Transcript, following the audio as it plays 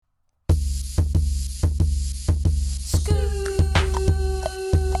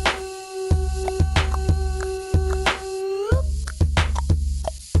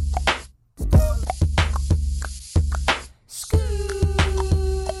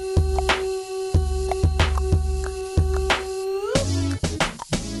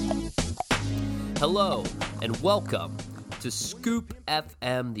Hello, and welcome to Scoop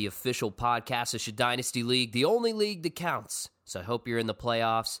FM, the official podcast of Shit Dynasty League, the only league that counts. So I hope you're in the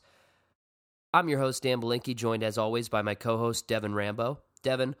playoffs. I'm your host, Dan Belinkie, joined as always by my co-host, Devin Rambo.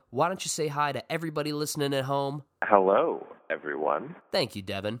 Devin, why don't you say hi to everybody listening at home? Hello, everyone. Thank you,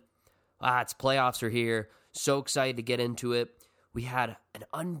 Devin. It's playoffs are here. So excited to get into it. We had an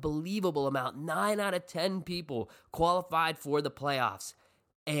unbelievable amount. 9 out of 10 people qualified for the playoffs.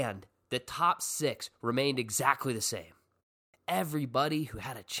 And the top 6 remained exactly the same. Everybody who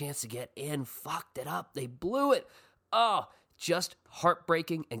had a chance to get in fucked it up. They blew it. Oh, just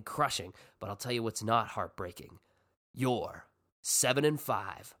heartbreaking and crushing. But I'll tell you what's not heartbreaking. Your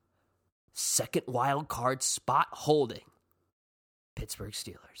 7-5, second wild card spot holding Pittsburgh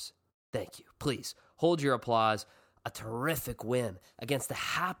Steelers. Thank you. Please hold your applause. A terrific win against the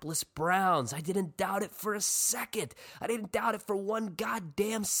hapless Browns. I didn't doubt it for a second. I didn't doubt it for one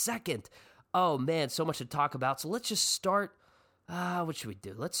goddamn second. Oh, man, so much to talk about. So let's just start. What should we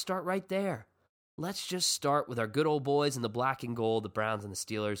do? Let's start right there. Let's just start with our good old boys in the black and gold, the Browns and the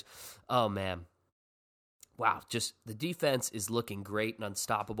Steelers. Oh, man. Wow, just the defense is looking great and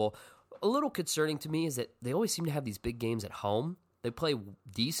unstoppable. A little concerning to me is that they always seem to have these big games at home. They play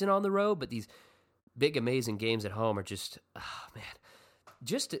decent on the road, but these big, amazing games at home are just,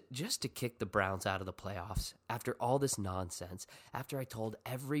 just to kick the Browns out of the playoffs after all this nonsense, after I told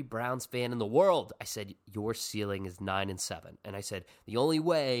every Browns fan in the world, I said, your ceiling is 9-7. And I said, the only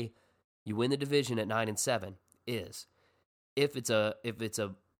way you win the division at 9-7 is if it's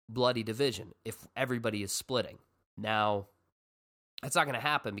a bloody division, if everybody is splitting. Now, that's not going to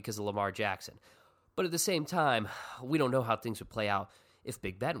happen because of Lamar Jackson. But at the same time, we don't know how things would play out if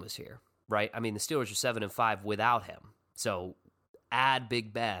Big Ben was here. Right? I mean, the Steelers are 7-5 without him. So add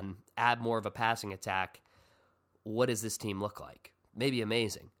Big Ben, add more of a passing attack. What does this team look like? Maybe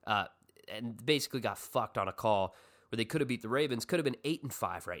amazing. And basically got fucked on a call where they could have beat the Ravens, could have been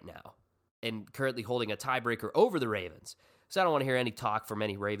 8-5 right now, and currently holding a tiebreaker over the Ravens. So I don't want to hear any talk from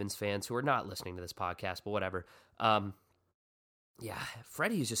any Ravens fans who are not listening to this podcast, but whatever.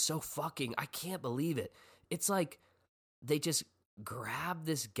 Freddie is just so fucking, I can't believe it. It's like they just grabbed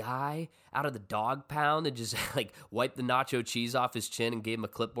this guy out of the dog pound and just like wiped the nacho cheese off his chin and gave him a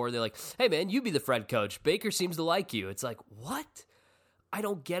clipboard. They're like, hey man, you be the Fred coach. Baker seems to like you. It's like, what? I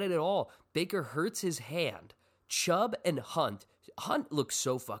don't get it at all. Baker hurts his hand. Chubb and Hunt looks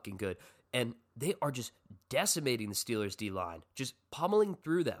so fucking good. And they are just decimating the Steelers D-line, just pummeling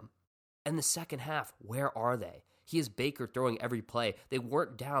through them. And the second half, where are they? He is Baker throwing every play. They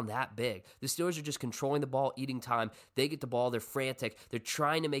weren't down that big. The Steelers are just controlling the ball, eating time. They get the ball. They're frantic. They're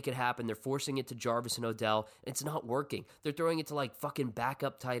trying to make it happen. They're forcing it to Jarvis and Odell, and it's not working. They're throwing it to like fucking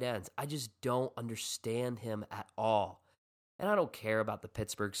backup tight ends. I just don't understand him at all. And I don't care about the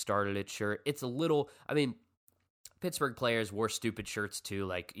Pittsburgh started it shirt. It's a little, Pittsburgh players wore stupid shirts too,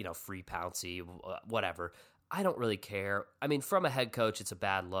 like, free Pouncey, whatever. I don't really care. From a head coach, it's a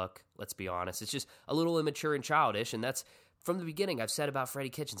bad look. Let's be honest. It's just a little immature and childish, and that's from the beginning. I've said about Freddie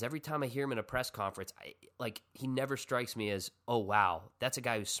Kitchens. Every time I hear him in a press conference, he never strikes me as, oh wow, that's a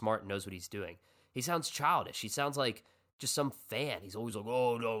guy who's smart and knows what he's doing. He sounds childish. He sounds like just some fan. He's always like,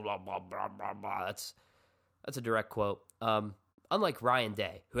 oh no, blah blah blah blah blah. That's a direct quote. Unlike Ryan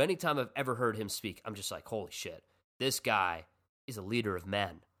Day, who anytime I've ever heard him speak, I'm just like, holy shit, this guy is a leader of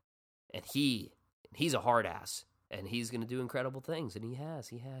men, and he's a hard ass, and he's going to do incredible things, and he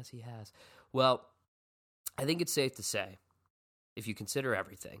has. Well, I think it's safe to say, if you consider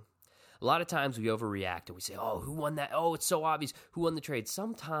everything, a lot of times we overreact, and we say, oh, who won that? Oh, it's so obvious. Who won the trade?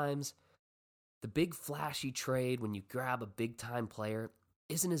 Sometimes the big flashy trade, when you grab a big-time player,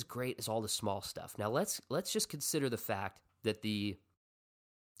 isn't as great as all the small stuff. Now, let's just consider the fact that the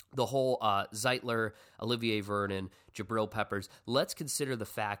whole Zeitler, Olivier Vernon, Jabril Peppers, let's consider the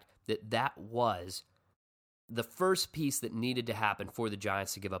fact that was the first piece that needed to happen for the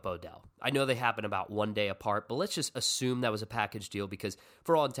Giants to give up Odell. I know they happen about one day apart, but let's just assume that was a package deal because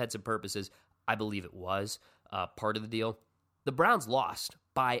for all intents and purposes, I believe it was part of the deal. The Browns lost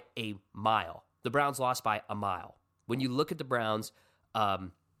by a mile. When you look at the Browns,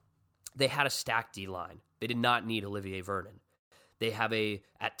 they had a stacked D-line. They did not need Olivier Vernon. They have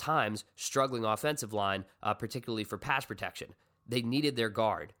at times, struggling offensive line, particularly for pass protection. They needed their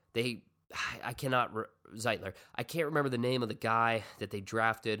guard. Zeitler. I can't remember the name of the guy that they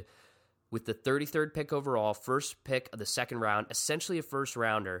drafted with the 33rd pick overall, first pick of the second round, essentially a first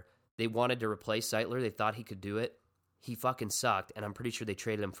rounder. They wanted to replace Zeitler. They thought he could do it. He fucking sucked, and I'm pretty sure they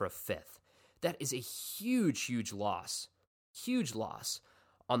traded him for a fifth. That is a huge, huge loss. Huge loss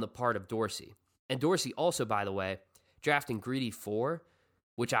on the part of Dorsey. And Dorsey also, by the way, drafting Greedy 4,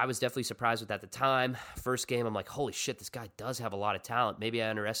 which I was definitely surprised with at the time. First game, I'm like, holy shit, this guy does have a lot of talent. Maybe I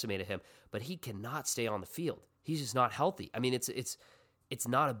underestimated him, but he cannot stay on the field. He's just not healthy. I mean, it's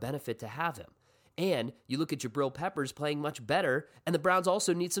not a benefit to have him. And you look at Jabril Peppers playing much better, and the Browns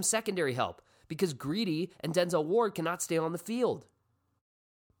also need some secondary help because Greedy and Denzel Ward cannot stay on the field.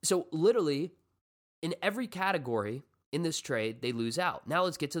 So literally, in every category in this trade, they lose out. Now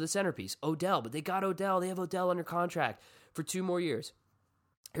let's get to the centerpiece, Odell. But they got Odell. They have Odell under contract for 2 more years.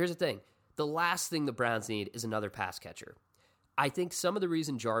 Here's the thing. The last thing the Browns need is another pass catcher. I think some of the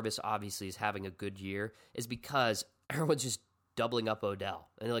reason Jarvis obviously is having a good year is because everyone's just doubling up Odell.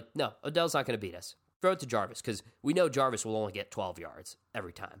 And they're like, no, Odell's not going to beat us. Throw it to Jarvis, because we know Jarvis will only get 12 yards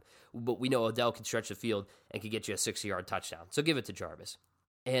every time. But we know Odell can stretch the field and can get you a 60-yard touchdown. So give it to Jarvis.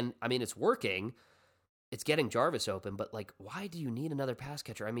 And, I mean, it's working. It's getting Jarvis open. But, like, why do you need another pass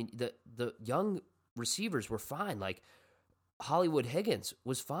catcher? I mean, the young receivers were fine. Like, Hollywood Higgins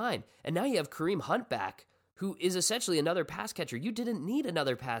was fine. And now you have Kareem Hunt back, who is essentially another pass catcher. You didn't need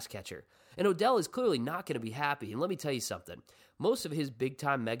another pass catcher. And Odell is clearly not going to be happy. And let me tell you something. Most of his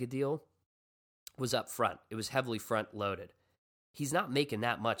big-time mega deal was up front. It was heavily front-loaded. He's not making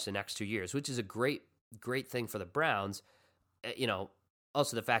that much the next 2 years, which is a great thing for the Browns. You know,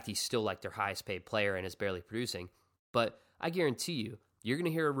 also the fact he's still like their highest-paid player and is barely producing. But I guarantee you, you're going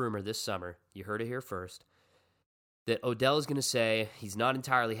to hear a rumor this summer. You heard it here first. That Odell is going to say he's not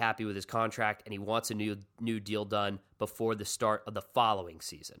entirely happy with his contract and he wants a new deal done before the start of the following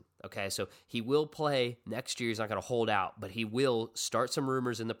season. Okay, so he will play next year. He's not going to hold out, but he will start some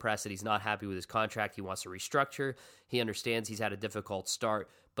rumors in the press that he's not happy with his contract. He wants to restructure. He understands he's had a difficult start,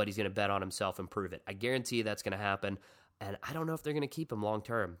 but he's going to bet on himself and prove it. I guarantee you that's going to happen, and I don't know if they're going to keep him long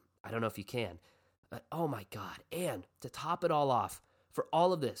term. I don't know if you can. But oh my God, and to top it all off, for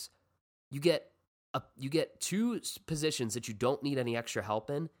all of this, you get 2 positions that you don't need any extra help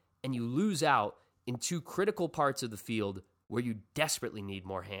in, and you lose out in 2 critical parts of the field where you desperately need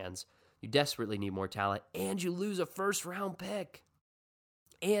more hands, you desperately need more talent, and you lose a first-round pick.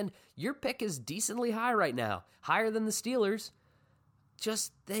 And your pick is decently high right now, higher than the Steelers.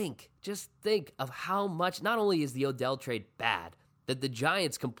 Just think of how much, not only is the Odell trade bad, that the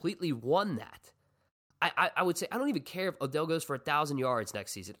Giants completely won that. I would say, I don't even care if Odell goes for 1,000 yards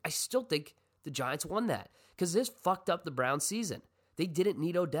next season. I still think the Giants won that because this fucked up the Browns season. They didn't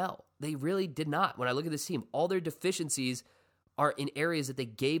need Odell. They really did not. When I look at this team, all their deficiencies are in areas that they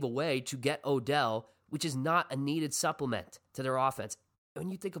gave away to get Odell, which is not a needed supplement to their offense.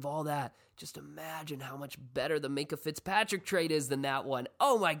 When you think of all that, just imagine how much better the Minkah Fitzpatrick trade is than that one.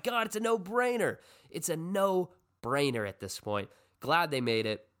 Oh my God, it's a no-brainer. It's a no-brainer at this point. Glad they made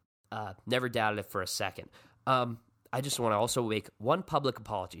it. Never doubted it for a second. I just want to also make one public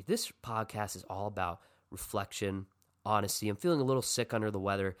apology. This podcast is all about reflection, honesty. I'm feeling a little sick under the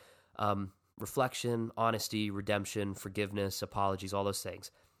weather. Reflection, honesty, redemption, forgiveness, apologies, all those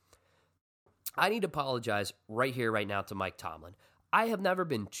things. I need to apologize right here, right now to Mike Tomlin. I have never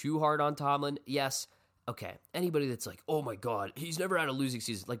been too hard on Tomlin. Yes, okay. Anybody that's like, oh my God, he's never had a losing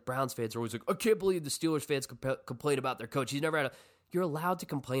season. Like Browns fans are always like, I can't believe the Steelers fans complain about their coach. He's never had a... You're allowed to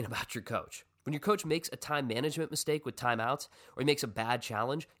complain about your coach. When your coach makes a time management mistake with timeouts or he makes a bad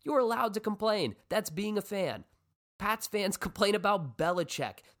challenge, you're allowed to complain. That's being a fan. Pats fans complain about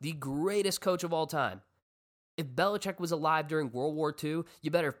Belichick, the greatest coach of all time. If Belichick was alive during World War II,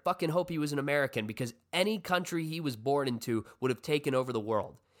 you better fucking hope he was an American because any country he was born into would have taken over the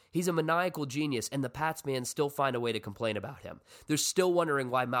world. He's a maniacal genius, and the Pats fans still find a way to complain about him. They're still wondering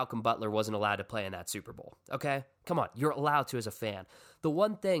why Malcolm Butler wasn't allowed to play in that Super Bowl, okay? Come on, you're allowed to as a fan. The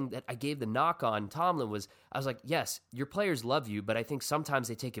one thing that I gave the knock on Tomlin was, I was like, yes, your players love you, but I think sometimes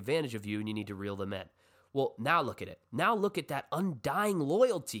they take advantage of you and you need to reel them in. Well, now look at it. Now look at that undying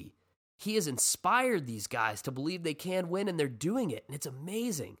loyalty. He has inspired these guys to believe they can win, and they're doing it, and it's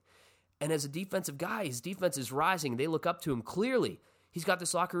amazing. And as a defensive guy, his defense is rising. They look up to him clearly. He's got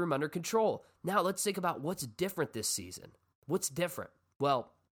this locker room under control. Now let's think about what's different this season. What's different?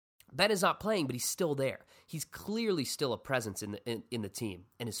 Well, Ben is not playing, but he's still there. He's clearly still a presence in the team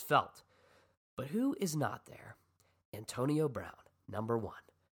and is felt. But who is not there? Antonio Brown, number 1.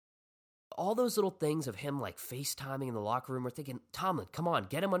 All those little things of him like FaceTiming in the locker room, we're thinking, Tomlin, come on,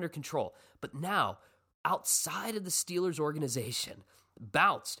 get him under control. But now, outside of the Steelers organization,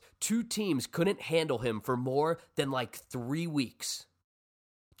 bounced. 2 teams couldn't handle him for more than like 3 weeks.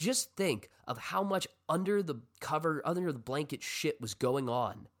 Just think of how much under the blanket shit was going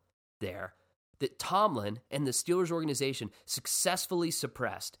on there that Tomlin and the Steelers organization successfully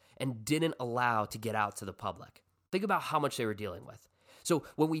suppressed and didn't allow to get out to the public. Think about how much they were dealing with. So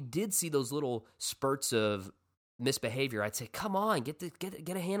when we did see those little spurts of misbehavior, I'd say, come on, get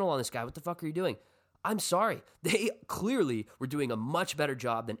a handle on this guy. What the fuck are you doing? I'm sorry. They clearly were doing a much better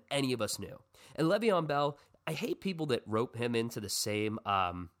job than any of us knew. And Le'Veon Bell, I hate people that rope him into the same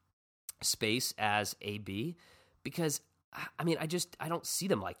space as AB because, I mean, I don't see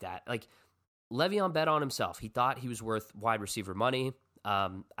them like that. Like, Le'Veon bet on himself. He thought he was worth wide receiver money. I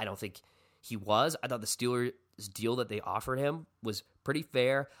don't think he was. I thought the Steelers' deal that they offered him was pretty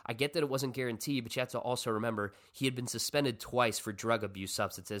fair. I get that it wasn't guaranteed, but you have to also remember he had been suspended twice for drug abuse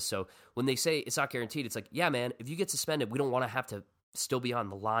substances. So when they say it's not guaranteed, it's like, yeah, man, if you get suspended, we don't want to have to still be on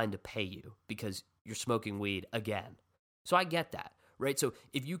the line to pay you because you're smoking weed again. So I get that, right? So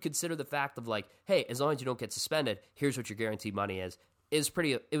if you consider the fact of like, hey, as long as you don't get suspended, here's what your guaranteed money is,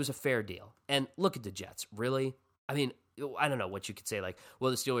 it was a fair deal. And look at the Jets, really? I mean, I don't know what you could say, like,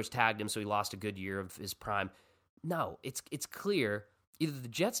 well, the Steelers tagged him, so he lost a good year of his prime. No, it's clear either the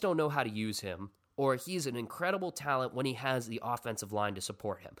Jets don't know how to use him or he's an incredible talent when he has the offensive line to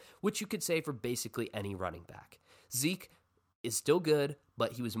support him, which you could say for basically any running back. Zeke is still good,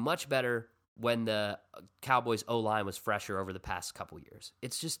 but he was much better when the Cowboys O-line was fresher over the past couple years.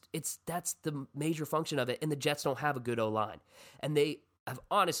 That's the major function of it, and the Jets don't have a good O-line. And they have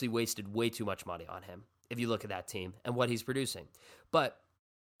honestly wasted way too much money on him, if you look at that team and what he's producing. But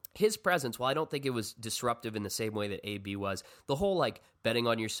his presence, while I don't think it was disruptive in the same way that AB was, the whole like betting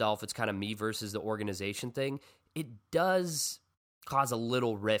on yourself, it's kind of me versus the organization thing, it does cause a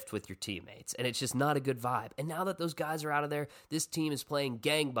little rift with your teammates, and it's just not a good vibe. And now that those guys are out of there, this team is playing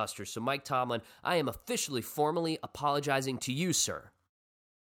gangbusters. So Mike Tomlin, I am officially formally apologizing to you, sir,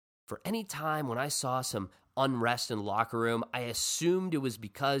 for any time when I saw some unrest in the locker room. I assumed it was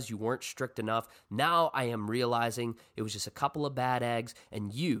because you weren't strict enough. Now I am realizing it was just a couple of bad eggs,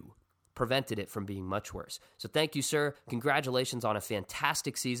 and you prevented it from being much worse. So thank you, sir. Congratulations on a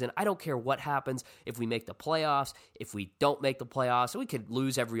fantastic season. I don't care what happens, if we make the playoffs, if we don't make the playoffs, we could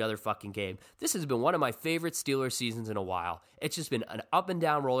lose every other fucking game. This has been one of my favorite Steelers seasons in a while. It's just been an up and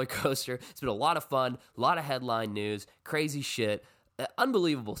down roller coaster. It's been a lot of fun, a lot of headline news, crazy shit.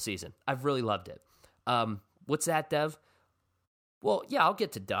 Unbelievable season. I've really loved it. What's that, Dev? Well, yeah, I'll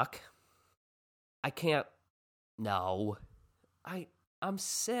get to Duck. I can't. No. I'm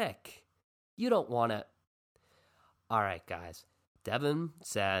sick. You don't want to. All right, guys. Devin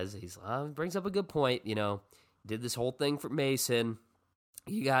says, brings up a good point. You know, did this whole thing for Mason.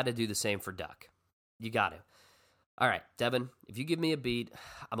 You got to do the same for Duck. You got to. All right, Devin, if you give me a beat,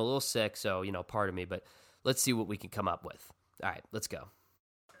 I'm a little sick, so, you know, pardon me, but let's see what we can come up with. All right, let's go.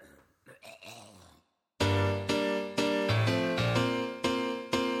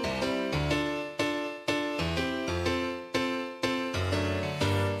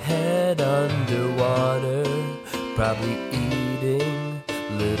 Head underwater, probably eating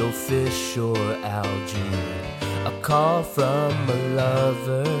little fish or algae. A call from a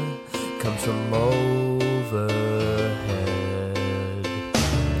lover comes from overhead.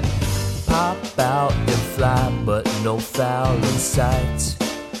 Pop out and fly, but no foul in sight.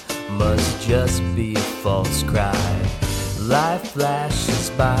 Must just be a false cry. Life flashes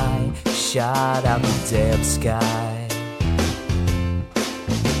by, shot out the damn sky.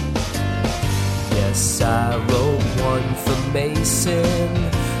 Yes, I wrote one for Mason,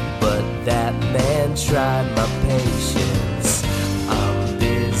 but that man tried my patience. I'm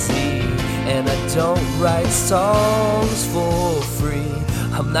busy and I don't write songs for free.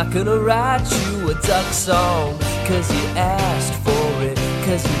 I'm not gonna write you a duck song, cause you asked for it,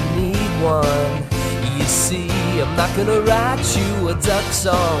 cause you need one. You see, I'm not gonna write you a duck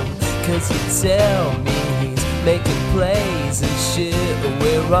song, cause you tell me he's making plays and shit.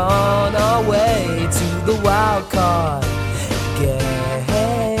 We're on our way to the wild card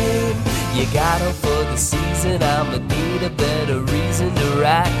game. You got him for the season, I'ma need a better reason to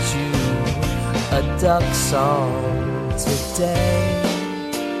write you a duck song today.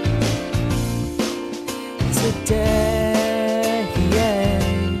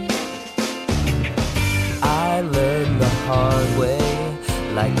 I learned the hard way,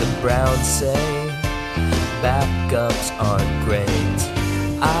 like the Browns say, backups aren't great.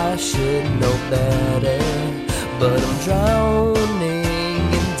 I should know better, but I'm drowning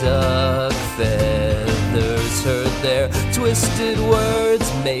in duck feathers. Heard their twisted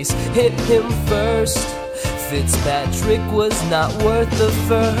words, Mace hit him first. Fitzpatrick was not worth the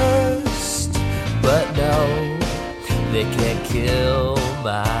first. But no, they can't kill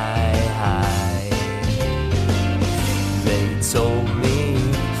my high. They told me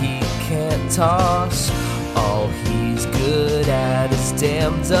he can't toss. All he's good at is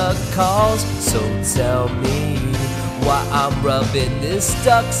damn duck calls. So tell me, why I'm rubbing this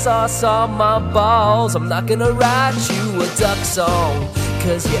duck sauce on my balls. I'm not gonna write you a duck song,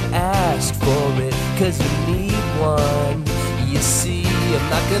 cause you asked for it, cause you need one. You see, I'm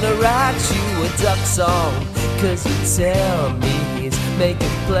not gonna write you a duck song, cause you tell me he's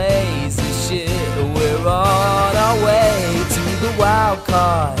making plays and shit. We're on our way to the wild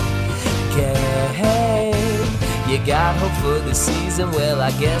card game. You got hope for the season, well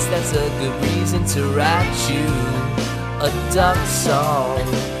I guess that's a good reason to write you a duck song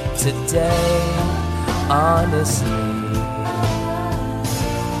today. Honestly,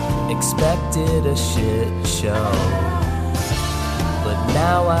 expected a shit show, but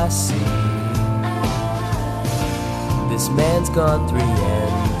now I see this man's gone 3-0,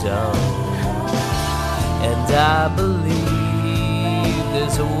 and I believe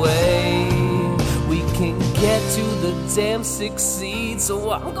there's a way we can get to the damn 6 seed.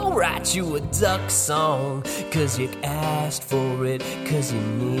 So I'm gonna write you a duck song, cause you asked for it, cause you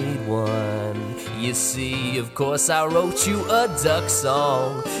need one. You see, of course I wrote you a duck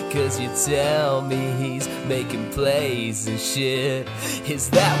song, cause you tell me he's making plays and shit. Is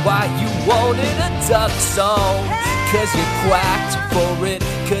that why you wanted a duck song? Cause you quacked for it,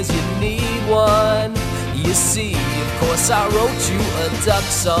 cause you need one. You see, of course I wrote you a duck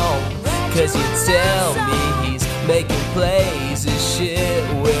song, cause you tell me he's making plays and shit.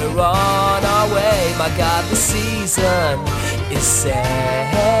 We're on our way, my God, the season is saved.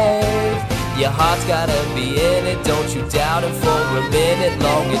 Your heart's gotta be in it, don't you doubt it for a minute.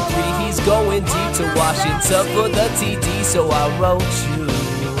 Long and 3, he's going deep to Washington for the TD. So I wrote you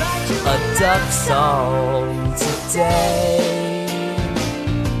a duck song today.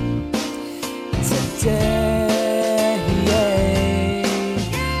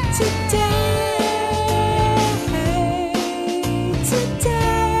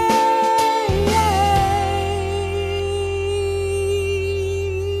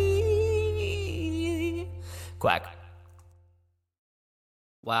 Quack.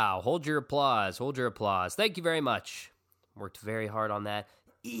 Wow, hold your applause, hold your applause. Thank you very much. Worked very hard on that,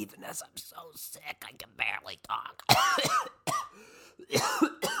 even as I'm so sick I can barely talk.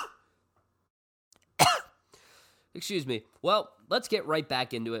 Excuse me. Well, let's get right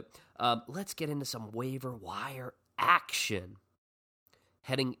back into it. Let's get into some waiver wire action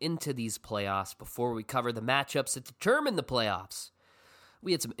heading into these playoffs before we cover the matchups that determine the playoffs.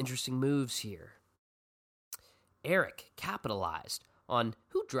 We had some interesting moves here. Eric capitalized on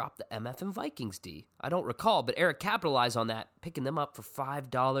who dropped the MF and Vikings D. I don't recall, but Eric capitalized on that, picking them up for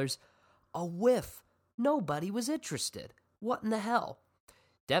 $5. A whiff. Nobody was interested. What in the hell?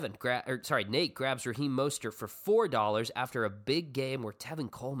 Nate grabs Raheem Mostert for $4 after a big game where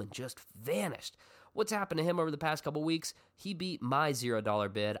Tevin Coleman just vanished. What's happened to him over the past couple weeks? He beat my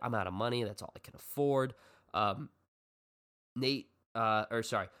 $0 bid. I'm out of money. That's all I can afford. Matt.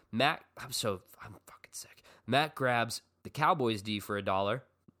 I'm fucking sick. Matt grabs the Cowboys D for $1.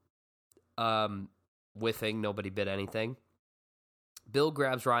 Whiffing. Nobody bid anything. Bill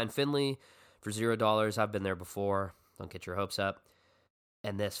grabs Ryan Finley for $0. I've been there before. Don't get your hopes up.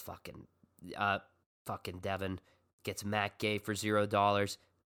 And this fucking Devin gets Matt Gay for $0.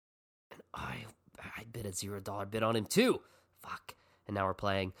 And I bid a $0 bid on him too. Fuck. And now we're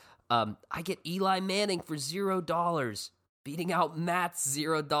playing. I get Eli Manning for $0, beating out Matt's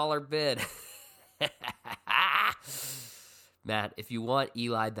 $0 bid. Matt, if you want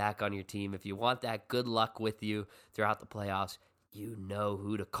Eli back on your team, if you want that good luck with you throughout the playoffs, you know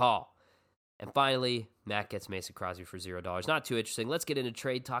who to call. And finally, Matt gets Mason Crosby for $0. Not too interesting. Let's get into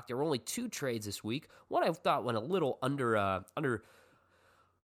trade talk. There were only 2 trades this week. One I thought went a little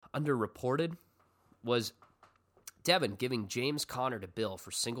underreported was Devin giving James Conner to Bill for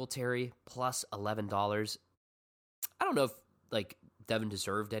Singletary plus $11. I don't know if Devin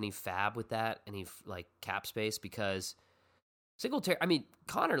deserved any fab with that, any cap space, because Singletary,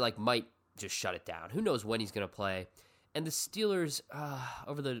 Conner might just shut it down. Who knows when he's going to play? And the Steelers,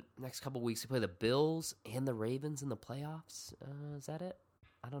 over the next couple weeks, they play the Bills and the Ravens in the playoffs. Is that it?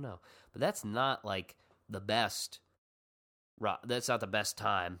 I don't know. But that's not the best. That's not the best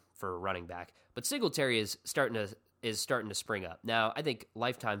time for a running back. But Singletary is starting to spring up. Now, I think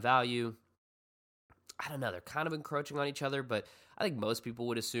lifetime value, I don't know. They're kind of encroaching on each other, but I think most people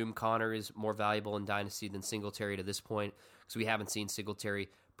would assume Conner is more valuable in Dynasty than Singletary to this point, because we haven't seen Singletary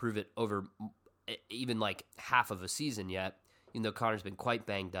prove it over even half of a season yet, even though Connor's been quite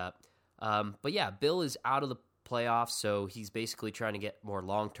banged up. But yeah, Bill is out of the playoffs, so he's basically trying to get more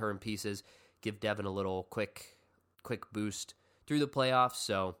long-term pieces, give Devin a little quick boost through the playoffs.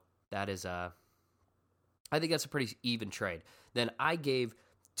 So that is, I think that's a pretty even trade. Then I gave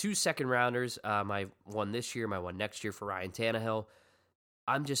 2 second rounders, my one this year, my one next year for Ryan Tannehill.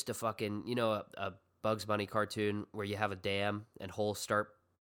 I'm just a fucking, a Bugs Bunny cartoon where you have a dam and holes start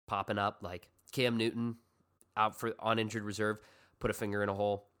popping up, like Cam Newton out on injured reserve, put a finger in a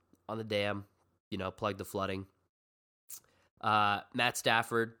hole on the dam, plug the flooding. Matt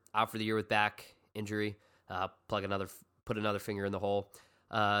Stafford out for the year with back injury, put another finger in the hole.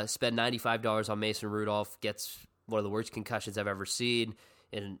 Spend $95 on Mason Rudolph, gets one of the worst concussions I've ever seen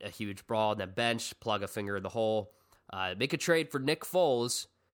in a huge brawl, and then bench, plug a finger in the hole. Make a trade for Nick Foles,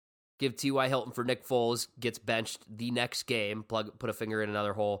 give T.Y. Hilton for Nick Foles, gets benched the next game, put a finger in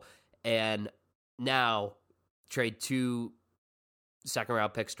another hole, and now trade 2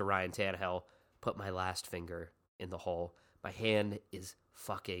 second-round picks to Ryan Tannehill, put my last finger in the hole. My hand is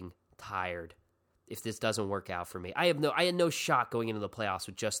fucking tired if this doesn't work out for me. I had no shot going into the playoffs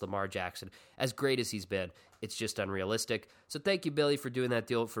with just Lamar Jackson. As great as he's been, it's just unrealistic. So thank you, Billy, for doing that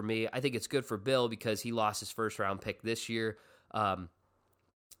deal for me. I think it's good for Bill because he lost his first-round pick this year.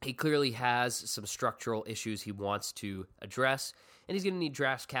 He clearly has some structural issues he wants to address, and he's going to need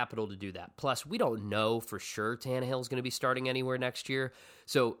draft capital to do that. Plus, we don't know for sure Tannehill's going to be starting anywhere next year,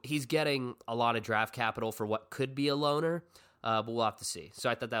 so he's getting a lot of draft capital for what could be a loaner, but we'll have to see. So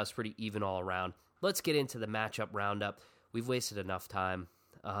I thought that was pretty even all around. Let's get into the matchup roundup. We've wasted enough time,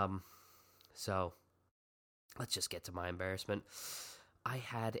 so let's just get to my embarrassment. I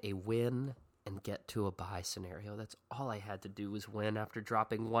had a win and get to a bye scenario. That's all I had to do was win after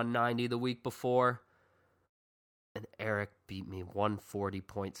dropping 190 the week before. And Eric beat me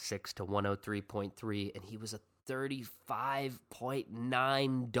 140.6 to 103.3, and he was a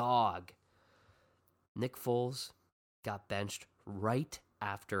 35.9 dog. Nick Foles got benched right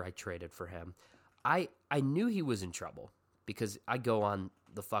after I traded for him. I knew he was in trouble because I go on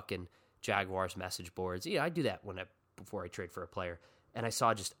the fucking Jaguars message boards. I do that before I trade for a player. And I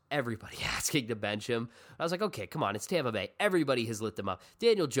saw just everybody asking to bench him. I was like, okay, come on, it's Tampa Bay. Everybody has lit them up.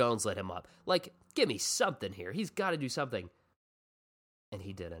 Daniel Jones lit him up. Like, give me something here. He's got to do something. And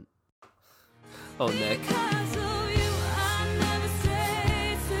he didn't. Oh, Nick.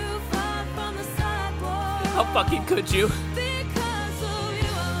 How fucking could you?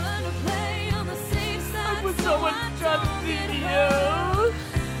 I put so much trust in you.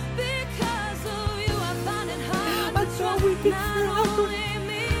 I thought we could throw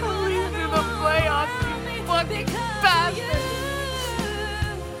into the playoffs, you fucking bastard.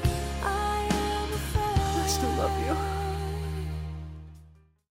 I still love you.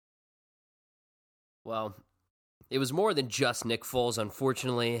 Well, it was more than just Nick Foles,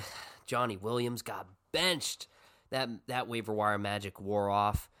 unfortunately. Johnny Williams got benched. That waiver wire magic wore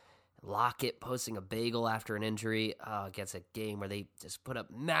off. Lockett posting a bagel after an injury against a game where they just put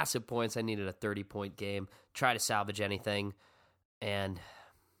up massive points. I needed a 30-point game. Try to salvage anything. And,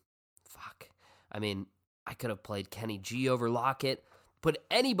 fuck. I mean, I could have played Kenny G over Lockett. Put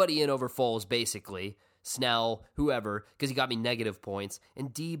anybody in over Foles, basically. Snell, whoever, because he got me negative points.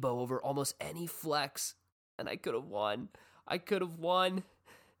 And Debo over almost any flex. And I could have won.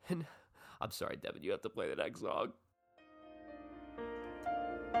 And I'm sorry, Devin, you have to play the next song.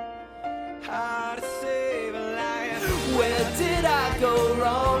 How to save a life. Where did I go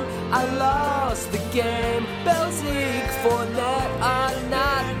wrong? I lost the game. Belzig, Fournette are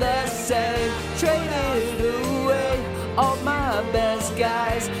not the same. Traded away all my best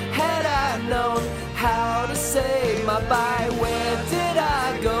guys. Had I known how to save my bye, where did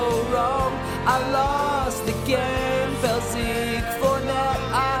I go wrong? I lost the game. Belzig,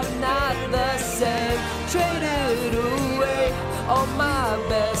 Fournette are not the same. Traded away all my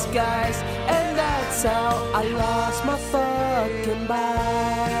best guys, and that's how I lost my fucking bye.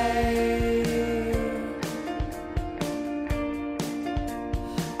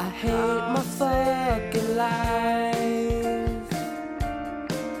 I hate my fucking life.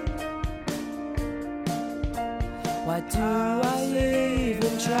 Why do I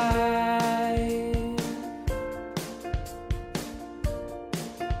even try?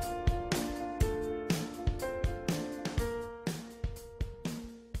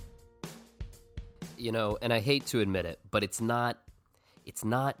 And I hate to admit it, but it's not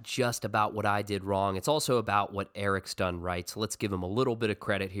just about what I did wrong. It's also about what Eric's done right. So let's give him a little bit of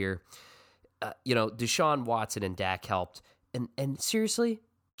credit here. Deshaun Watson and Dak helped. And seriously,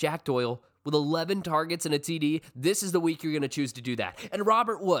 Jack Doyle with 11 targets and a TD, this is the week you're going to choose to do that. And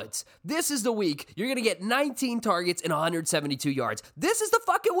Robert Woods, this is the week you're going to get 19 targets and 172 yards. This is the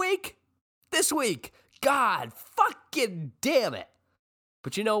fucking week. This week. God fucking damn it.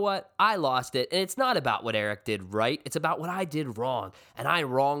 But you know what? I lost it, and it's not about what Eric did right. It's about what I did wrong, and I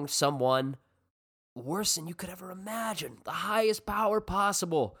wronged someone worse than you could ever imagine, the highest power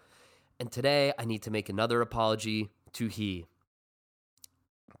possible. And today I need to make another apology to he.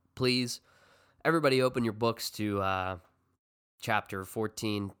 Please, everybody open your books to chapter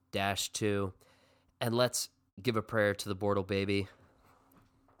 14-2, and let's give a prayer to the Bortle baby.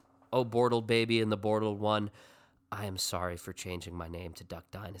 Oh, Bortle baby and the Bortle one, I am sorry for changing my name to Duck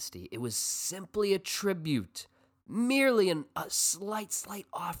Dynasty. It was simply a tribute, merely a slight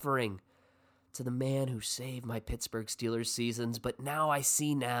offering to the man who saved my Pittsburgh Steelers seasons. But now I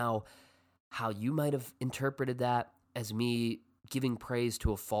see how you might have interpreted that as me giving praise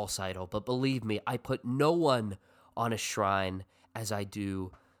to a false idol. But believe me, I put no one on a shrine as I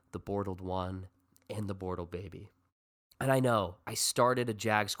do the Bortled one and the Bortle baby. And I know I started a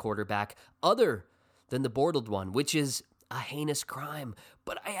Jags quarterback other than the Bortled one, which is a heinous crime,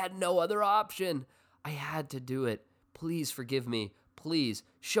 but I had no other option. I had to do it. Please forgive me. Please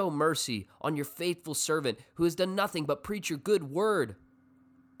show mercy on your faithful servant who has done nothing but preach your good word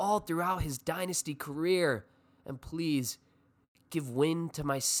all throughout his dynasty career. And please give wind to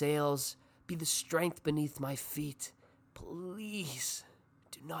my sails, be the strength beneath my feet. Please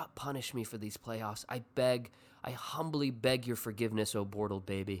do not punish me for these playoffs. I humbly beg your forgiveness, O Bortle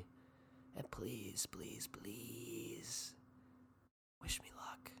baby. And please, please, please, wish me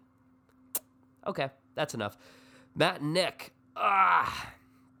luck. Okay, that's enough. Matt and Nick.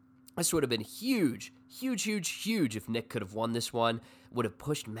 This would have been huge if Nick could have won this one. Would have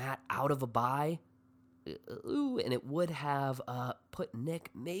pushed Matt out of a bye. And it would have put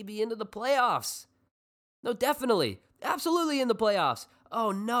Nick maybe into the playoffs. No, definitely. Absolutely in the playoffs.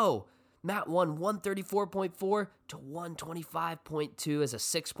 Oh, no. Matt won 134.4 to 125.2 as a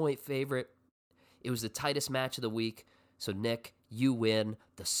 6-point favorite. It was the tightest match of the week. So, Nick, you win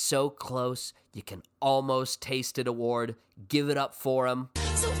the So Close You Can Almost Taste It award. Give it up for him.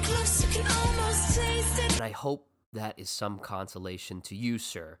 So close you can almost taste it. And I hope that is some consolation to you,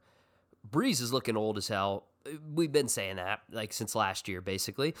 sir. Breeze is looking old as hell. We've been saying that, since last year,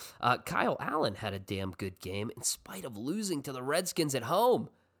 basically. Kyle Allen had a damn good game in spite of losing to the Redskins at home.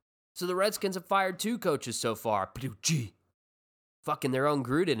 So the Redskins have fired 2 coaches so far. Gee. Fucking their own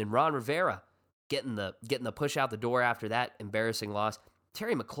Gruden and Ron Rivera. Getting the push out the door after that embarrassing loss.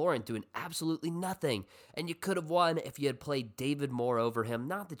 Terry McLaurin doing absolutely nothing. And you could have won if you had played David Moore over him.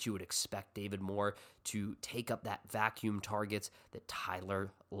 Not that you would expect David Moore to take up that vacuum targets that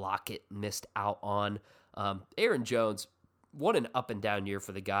Tyler Lockett missed out on. Aaron Jones, what an up and down year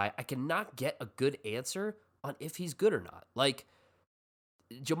for the guy. I cannot get a good answer on if he's good or not.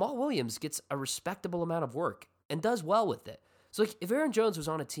 Jamal Williams gets a respectable amount of work and does well with it. So if Aaron Jones was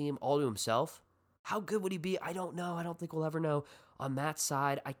on a team all to himself, how good would he be? I don't know. I don't think we'll ever know. On Matt's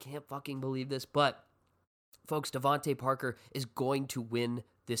side, I can't fucking believe this. But, folks, Devontae Parker is going to win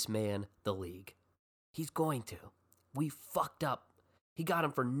this man the league. He's going to. We fucked up. He got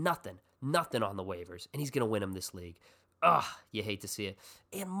him for nothing on the waivers, and he's going to win him this league. You hate to see it.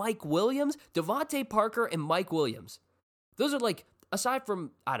 And Mike Williams, Devontae Parker and Mike Williams. Those are aside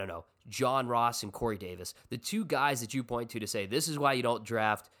from, I don't know, John Ross and Corey Davis, the 2 guys that you point to say, this is why you don't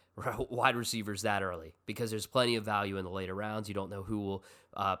draft wide receivers that early, because there's plenty of value in the later rounds. You don't know who will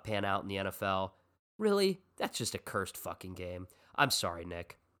pan out in the NFL. Really? That's just a cursed fucking game. I'm sorry,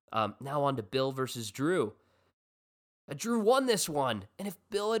 Nick. Now on to Bill versus Drew. Drew won this one, and if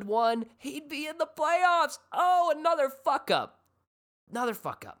Bill had won, he'd be in the playoffs. Oh, another fuck up.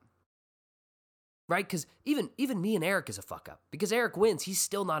 Right? Because even me and Eric is a fuck up. Because Eric wins, he's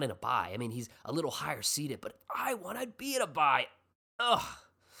still not in a bye. I mean, he's a little higher seated, but if I won, I'd be in a bye. Ugh.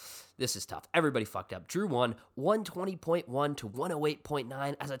 This is tough. Everybody fucked up. Drew won 120.1 to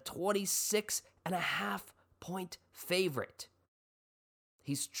 108.9 as a 26.5-point favorite.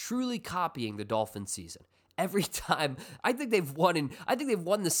 He's truly copying the Dolphins season. Every time, I think they've won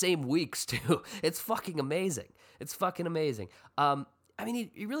the same weeks too. It's fucking amazing. He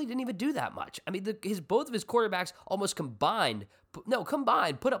really didn't even do that much. I mean, both of his quarterbacks almost combined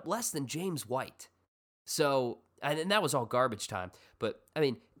put up less than James White. So, and that was all garbage time. But I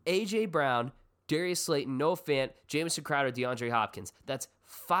mean, A.J. Brown, Darius Slayton, Noah Fant, Jamison Crowder, DeAndre Hopkins. That's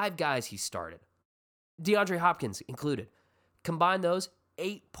 5 guys he started. DeAndre Hopkins included. Combine those,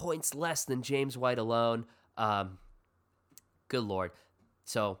 8 points less than James White alone. Good Lord.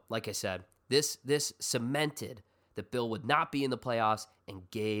 So, like I said, this cemented that Bill would not be in the playoffs and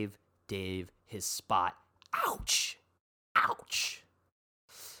gave Dave his spot. Ouch.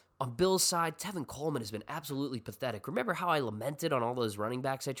 On Bill's side, Tevin Coleman has been absolutely pathetic. Remember how I lamented on all those running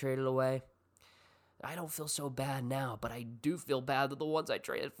backs I traded away? I don't feel so bad now, but I do feel bad that the ones I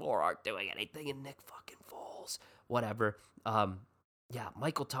traded for aren't doing anything, and Nick fucking Foles. Whatever.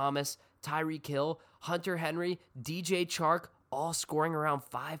 Michael Thomas, Tyreek Hill, Hunter Henry, DJ Chark, all scoring around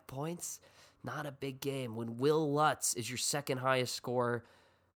 5 points. Not a big game. When Will Lutz is your second highest scorer,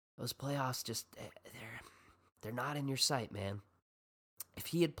 those playoffs just, they're not in your sight, man. If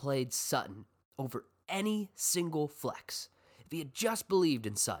he had played Sutton over any single flex, if he had just believed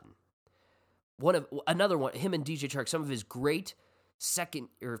in Sutton, another one, him and DJ Chark, some of his great second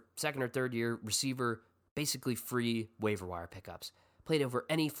or third year receiver, basically free waiver wire pickups, played over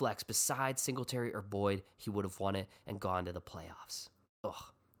any flex besides Singletary or Boyd, he would have won it and gone to the playoffs. Ugh.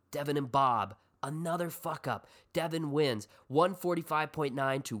 Devin and Bob, another fuck up. Devin wins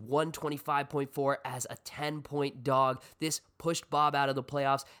 145.9 to 125.4 as a 10-point dog. This pushed Bob out of the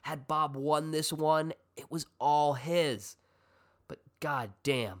playoffs. Had Bob won this one, it was all his. But god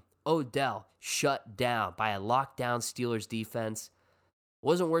damn, Odell shut down by a lockdown Steelers defense.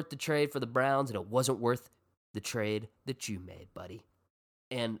 Wasn't worth the trade for the Browns, and it wasn't worth the trade that you made, buddy.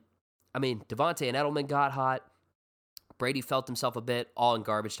 And, I mean, Devontae and Edelman got hot. Brady felt himself a bit, all in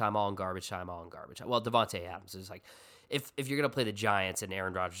garbage time. Well, Devontae Adams is like, if you're going to play the Giants and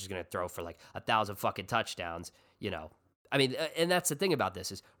Aaron Rodgers is going to throw for like 1,000 fucking touchdowns, I mean, and that's the thing about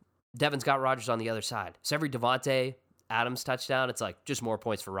this is Devin's got Rodgers on the other side. So every Devontae Adams touchdown, it's like just more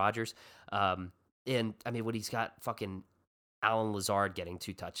points for Rodgers. And I mean, when he's got fucking Alan Lazard getting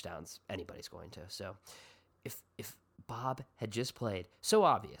 2 touchdowns, anybody's going to. So if Bob had just played, so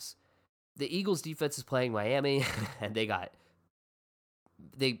obvious. The Eagles defense is playing Miami, and they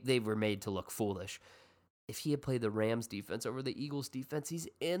were made to look foolish. If he had played the Rams defense over the Eagles defense, he's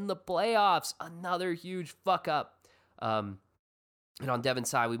in the playoffs. Another huge fuck up. And on Devin's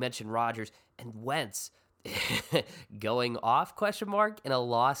side, we mentioned Rodgers and Wentz going off, ? In a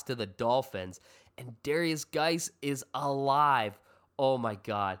loss to the Dolphins. And Darius Geis is alive. Oh my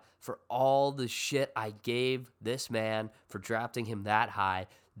God. For all the shit I gave this man for drafting him that high,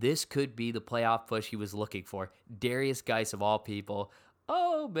 this could be the playoff push he was looking for. Darius Geis of all people.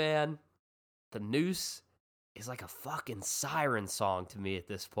 Oh man. The noose is like a fucking siren song to me at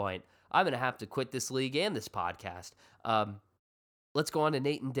this point. I'm going to have to quit this league and this podcast. Let's go on to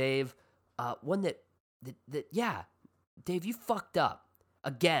Nate and Dave. One that, Dave, you fucked up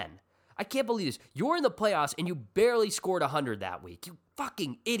again. I can't believe this. You're in the playoffs and you barely scored 100 that week. You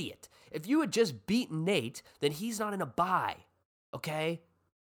fucking idiot. If you had just beaten Nate, then he's not in a bye. Okay?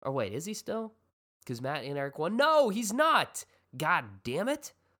 Or wait, is he still? Because Matt and Eric won? No, he's not. God damn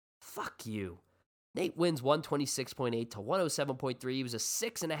it. Fuck you. Nate wins 126.8 to 107.3. He was a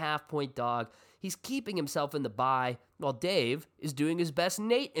 6.5 point dog. He's keeping himself in the bye, while Dave is doing his best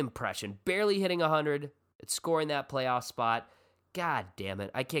Nate impression, barely hitting 100. It's scoring that playoff spot. God damn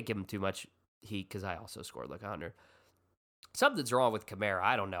it. I can't give him too much heat because I also scored like 100. Something's wrong with Kamara.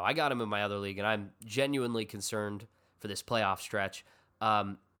 I don't know. I got him in my other league, and I'm genuinely concerned for this playoff stretch.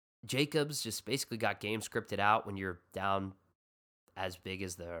 Jacobs just basically got game scripted out when you're down as big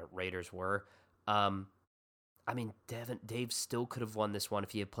as the Raiders were. I mean, Dave still could have won this one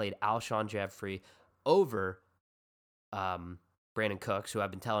if he had played Alshon Jeffrey over Brandon Cooks, who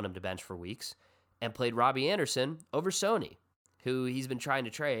I've been telling him to bench for weeks, and played Robbie Anderson over Sony, who he's been trying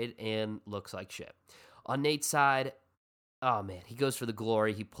to trade and looks like shit. On Nate's side, oh man, he goes for the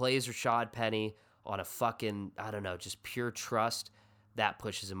glory. He plays Rashad Penny on a fucking, I don't know, just pure trust. That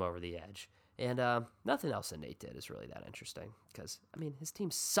pushes him over the edge. And nothing else that Nate did is really that interesting because, I mean, his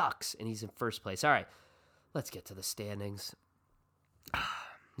team sucks and he's in first place. All right, let's get to the standings.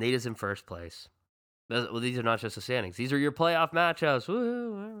 Nate is in first place. Well, these are not just the standings. These are your playoff matchups.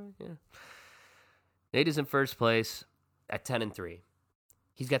 Woo-hoo, yeah. Nate is in first place at 10-3.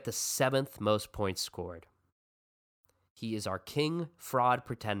 He's got the 7th most points scored. He is our king fraud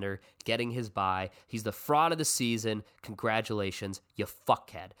pretender getting his bye. He's the fraud of the season. Congratulations, you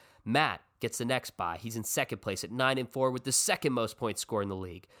fuckhead. Matt gets the next bye. He's in second place at 9-4 with the 2nd most points scored in the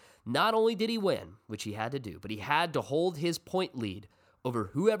league. Not only did he win, which he had to do, but he had to hold his point lead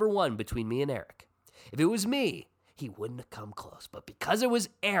over whoever won between me and Eric. If it was me, he wouldn't have come close. But because it was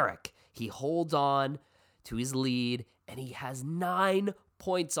Eric, he holds on to his lead, and he has 9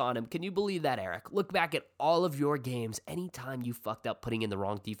 points on him. Can you believe that, Eric? Look back at all of your games. Anytime you fucked up putting in the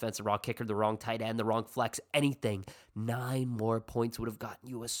wrong defense, the wrong kicker, the wrong tight end, the wrong flex, anything, 9 more points would have gotten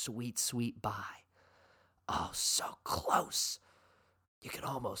you a sweet, sweet bye. Oh, so close. You can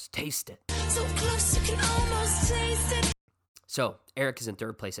almost taste it. So close, you can almost taste it. So, Eric is in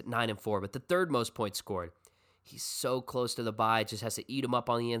third place at 9-4, but the 3rd most points scored. He's so close to the bye, just has to eat him up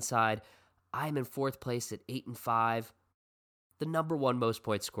on the inside. I'm in 4th place at 8-5. The number 1 most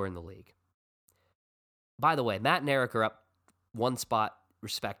points scorer in the league. By the way, Matt and Eric are up 1 spot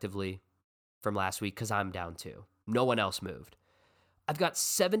respectively from last week because I'm down 2. No one else moved. I've got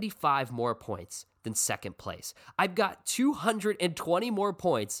 75 more points than second place. I've got 220 more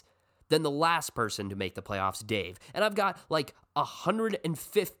points than the last person to make the playoffs, Dave. And I've got like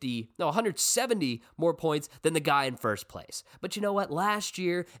 170 more points than the guy in first place. But you know what? Last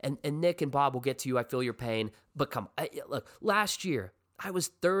year, and Nick and Bob will get to you, I feel your pain, but look, last year, I was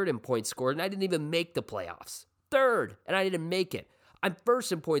third in points scored, and I didn't even make the playoffs. Third, and I didn't make it. I'm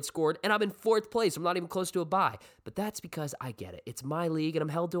first in points scored, and I'm in fourth place. I'm not even close to a bye. But that's because I get it. It's my league, and I'm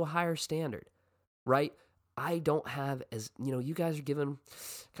held to a higher standard, right? I don't have you guys are given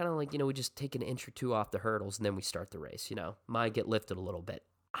kind of like, we just take an inch or two off the hurdles, and then we start the race, Mine get lifted a little bit.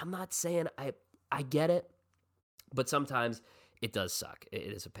 I'm not saying I get it, but sometimes it does suck.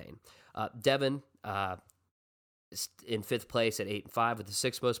 It is a pain. Devin, in fifth place at 8-5 with the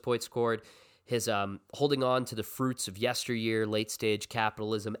sixth most points scored. His holding on to the fruits of yesteryear, late-stage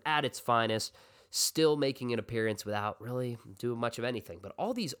capitalism at its finest, still making an appearance without really doing much of anything. But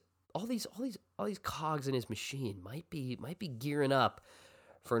all these cogs in his machine might be gearing up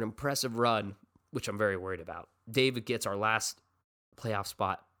for an impressive run, which I'm very worried about. David gets our last playoff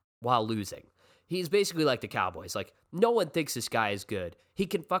spot while losing. He's basically like the Cowboys. Like, no one thinks this guy is good. He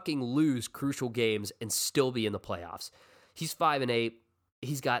can fucking lose crucial games and still be in the playoffs. He's 5-8.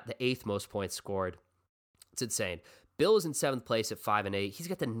 He's got the 8th most points scored. It's insane. Bill is in 7th place at 5-8. He's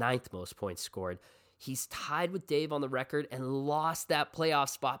got the 9th most points scored. He's tied with Dave on the record and lost that playoff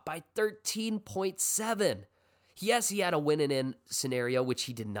spot by 13.7. Yes, he had a win-and-in scenario, which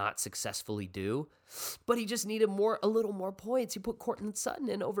he did not successfully do, but he just needed a little more points. You put Courtland Sutton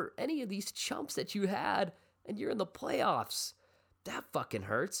in over any of these chumps that you had, and you're in the playoffs. That fucking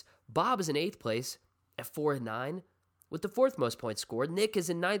hurts. Bob is in 8th place at 4-9 with the 4th most points scored. Nick is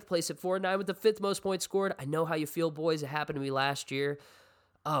in 9th place at 4-9 with the 5th most points scored. I know how you feel, boys. It happened to me last year.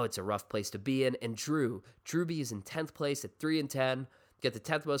 Oh, it's a rough place to be in. And Drew B is in 10th place at 3-10. Get the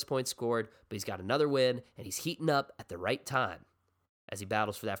 10th most points scored, but he's got another win, and he's heating up at the right time as he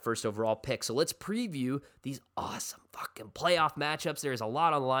battles for that first overall pick. So let's preview these awesome fucking playoff matchups. There's a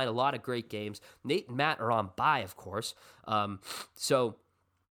lot on the line, a lot of great games. Nate and Matt are on bye, of course. So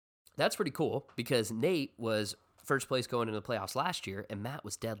that's pretty cool because Nate was first place going into the playoffs last year, and Matt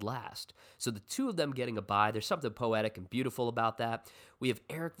was dead last. So the two of them getting a bye, there's something poetic and beautiful about that. We have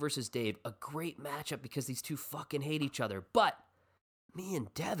Eric versus Dave, a great matchup because these two fucking hate each other. But me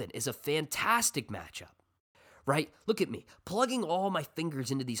and Devin is a fantastic matchup, right? Look at me, plugging all my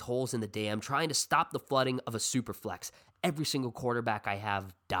fingers into these holes in the dam, trying to stop the flooding of a super flex. Every single quarterback I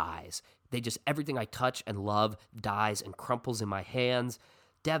have dies. Everything I touch and love dies and crumples in my hands.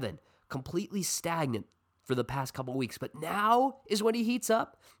 Devin, completely stagnant for the past couple weeks, but now is when he heats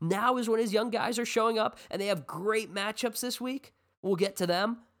up. Now is when his young guys are showing up, and they have great matchups this week. We'll get to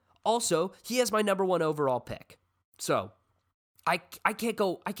them. Also, he has my number 1 overall pick. So I can't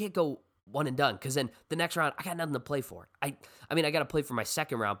go one and done because then the next round I got nothing to play for. I got to play for my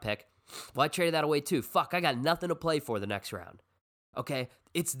second round pick. Well, I traded that away too. Fuck, I got nothing to play for the next round. Okay,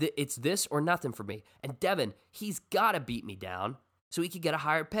 it's this or nothing for me. And Devin, he's got to beat me down so he could get a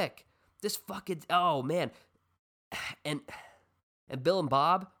higher pick. This fucking, oh man. And Bill and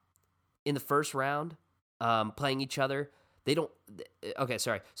Bob in the first round playing each other. Okay,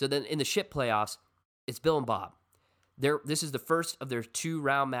 sorry. So then in the ship playoffs, it's Bill and Bob. This is the first of their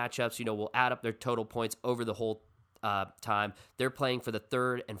 2-round matchups. We'll add up their total points over the whole time. They're playing for the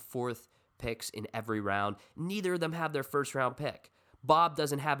 3rd and 4th picks in every round. Neither of them have their first round pick. Bob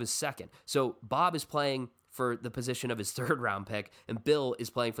doesn't have his second. So Bob is playing for the position of his 3rd round pick, and Bill is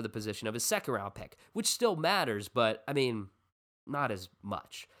playing for the position of his 2nd round pick, which still matters, but not as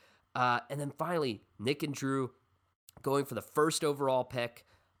much. And then finally, Nick and Drew going for the 1st overall pick.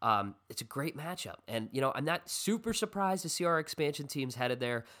 It's a great matchup. And, I'm not super surprised to see our expansion teams headed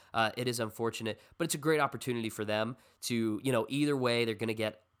there. It is unfortunate, but it's a great opportunity for them to, either way, they're going to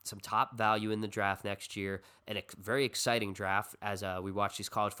get some top value in the draft next year, and a very exciting draft as we watch these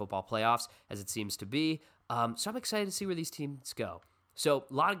college football playoffs, as it seems to be. So I'm excited to see where these teams go. So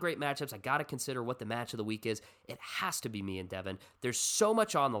a lot of great matchups. I got to consider what the match of the week is. It has to be me and Devin. There's so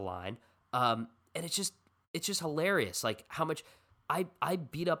much on the line, and it's just hilarious. Like how much I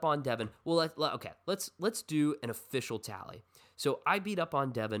beat up on Devin. Well, let's do an official tally. So I beat up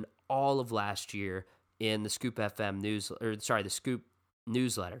on Devin all of last year in the Scoop FM the Scoop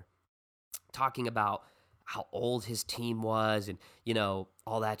newsletter, talking about how old his team was and,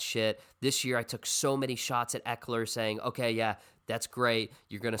 all that shit. This year I took so many shots at Eckler saying, okay, yeah, that's great.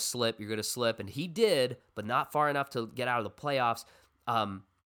 You're going to slip. And he did, but not far enough to get out of the playoffs.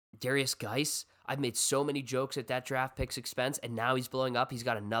 Darius Geis, I've made so many jokes at that draft pick's expense, and now he's blowing up. He's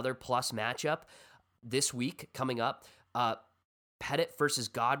got another plus matchup this week coming up. Pettit versus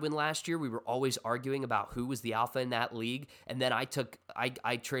Godwin last year, we were always arguing about who was the alpha in that league. And then I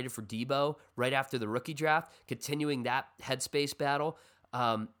traded for Debo right after the rookie draft, continuing that headspace battle.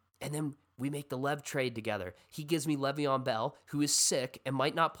 And then we make the Lev trade together. He gives me Le'Veon Bell, who is sick and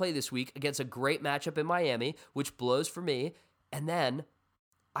might not play this week against a great matchup in Miami, which blows for me. And then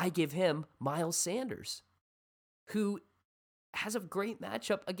I give him Miles Sanders, who has a great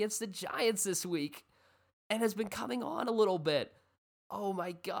matchup against the Giants this week and has been coming on a little bit. Oh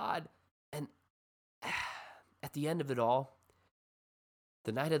my God. And at the end of it all,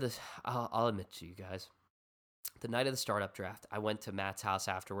 the night of the, I'll admit to you guys, the night of the startup draft, I went to Matt's house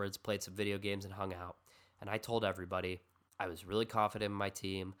afterwards, played some video games and hung out. And I told everybody I was really confident in my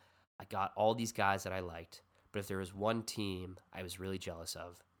team. I got all these guys that I liked. But if there was one team I was really jealous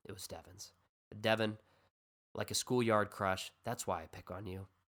of, it was Devin's. Devin, like a schoolyard crush, that's why I pick on you.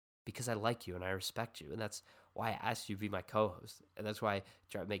 Because I like you and I respect you. And that's why I asked you to be my co-host. And that's why I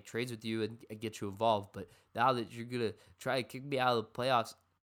try to make trades with you and get you involved. But now that you're going to try to kick me out of the playoffs,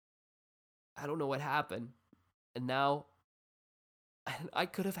 I don't know what happened. And now I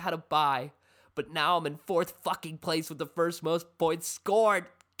could have had a bye. But now I'm in 4th fucking place with the first most points scored.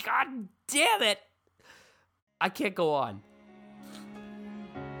 God damn it. I can't go on.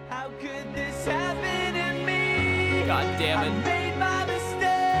 How could this happen to me? God damn it. I made my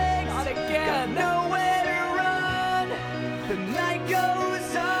mistakes. Not again. Got nowhere to run. The night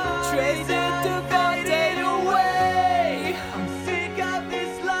goes on. Traded I'm Devontae fading away. I'm sick of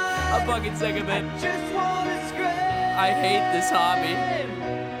this life. I'm fucking sick of it. Just wanna scream. I hate this hobby.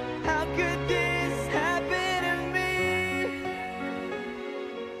 How could this happen to me?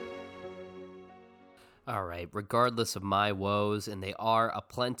 All right, regardless of my woes, and they are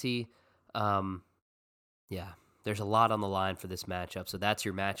aplenty, there's a lot on the line for this matchup, so that's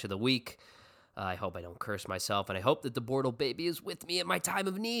your match of the week. I hope I don't curse myself, and I hope that the Bortle baby is with me at my time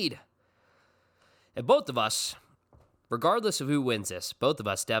of need. And both of us, regardless of who wins this, both of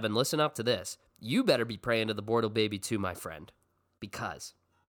us, Devin, listen up to this. You better be praying to the Bortle baby too, my friend, because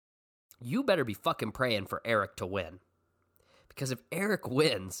you better be fucking praying for Eric to win. Because if Eric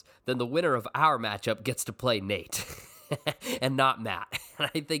wins, then the winner of our matchup gets to play Nate and not Matt.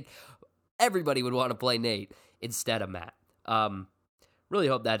 And I think everybody would want to play Nate instead of Matt. Really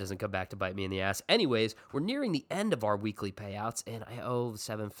hope that doesn't come back to bite me in the ass. Anyways, we're nearing the end of our weekly payouts, and I owe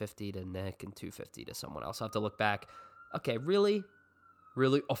 $750 to Nick and $250 to someone else. I'll have to look back. Okay, really?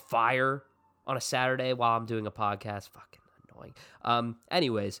 Really? A fire on a Saturday while I'm doing a podcast? Fucking annoying.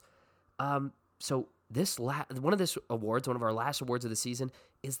 So this one of our last awards of the season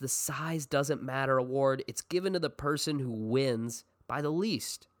is the Size Doesn't Matter award. It's given to the person who wins by the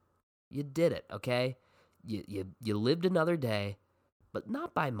least. You did it, okay? You lived another day, but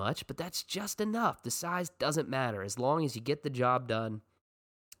not by much, but that's just enough. The size doesn't matter as long as you get the job done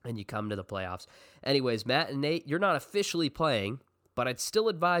and you come to the playoffs. Anyways, Matt and Nate, you're not officially playing, but I'd still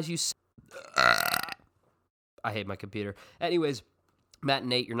advise you... I hate my computer. Anyways, Matt and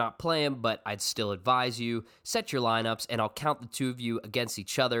Nate, you're not playing, but I'd still advise you, set your lineups, and I'll count the two of you against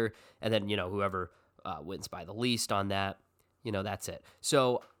each other, and then, whoever wins by the least on that, that's it.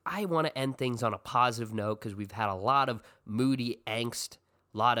 So I want to end things on a positive note because we've had a lot of moody angst,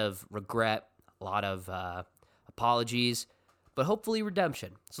 a lot of regret, a lot of apologies, but hopefully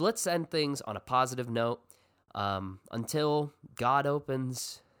redemption. So let's end things on a positive note until God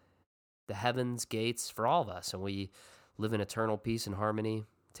opens the heavens gates for all of us and we live in eternal peace and harmony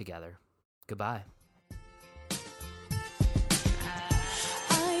together. Goodbye.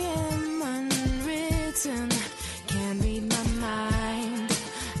 I am unwritten, can't read my mind,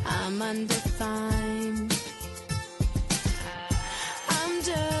 I'm undefined. I'm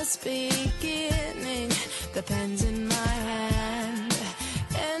just beginning, the pen's in my hand,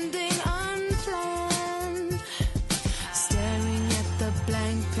 ending unplanned. Staring at the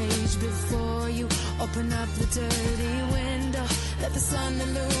blank page before you, open up the dirty window, let the sun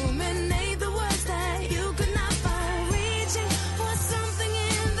illuminate.